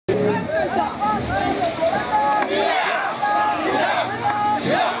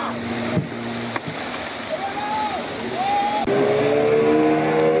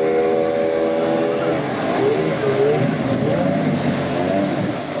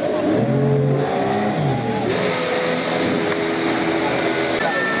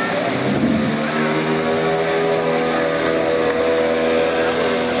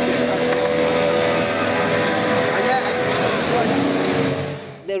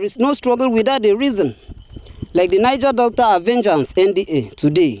there is no struggle without a reason. Like the Niger Delta Avengers NDA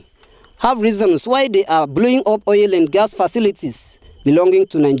today have reasons why they are blowing up oil and gas facilities belonging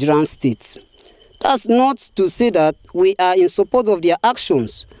to Nigerian states. That's not to say that we are in support of their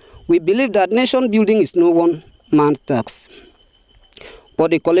actions. We believe that nation building is no one-man task,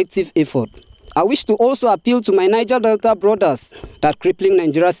 but a collective effort. I wish to also appeal to my Niger Delta brothers that crippling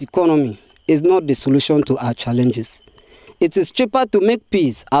Nigeria's economy is not the solution to our challenges. It is cheaper to make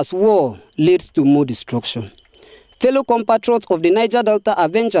peace as war leads to more destruction. Fellow compatriots of the Niger Delta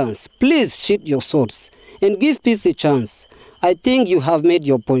Avengers, please sheath your swords and give peace a chance. I think you have made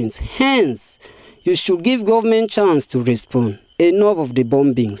your point. Hence, you should give government chance to respond. Enough of the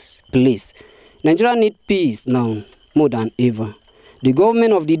bombings, please. Nigeria needs peace now more than ever. The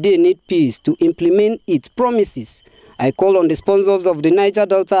government of the day needs peace to implement its promises. I call on the sponsors of the Niger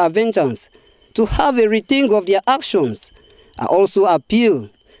Delta Avengers to have a rethink of their actions. I also appeal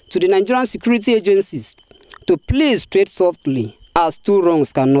to the Nigerian security agencies to please tread softly, as two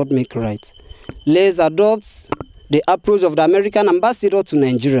wrongs cannot make right. Let's adopt the approach of the American ambassador to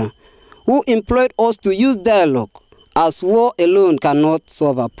Nigeria, who employed us to use dialogue, as war alone cannot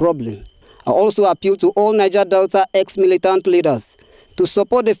solve our problem. I also appeal to all Niger Delta ex-militant leaders to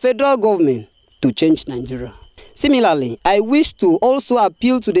support the federal government to change Nigeria. Similarly, I wish to also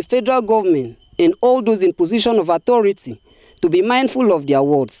appeal to the federal government and all those in position of authority to be mindful of their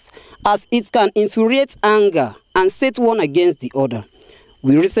words, as it can infuriate anger and set one against the other.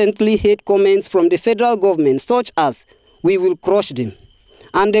 We recently heard comments from the federal government such as, "We will crush them,"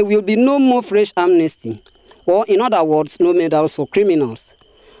 and there will be no more fresh amnesty, or in other words, no medals for criminals.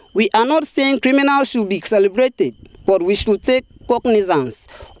 We are not saying criminals should be celebrated, but we should take cognizance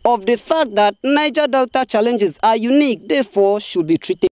of the fact that Niger Delta challenges are unique, therefore should be treated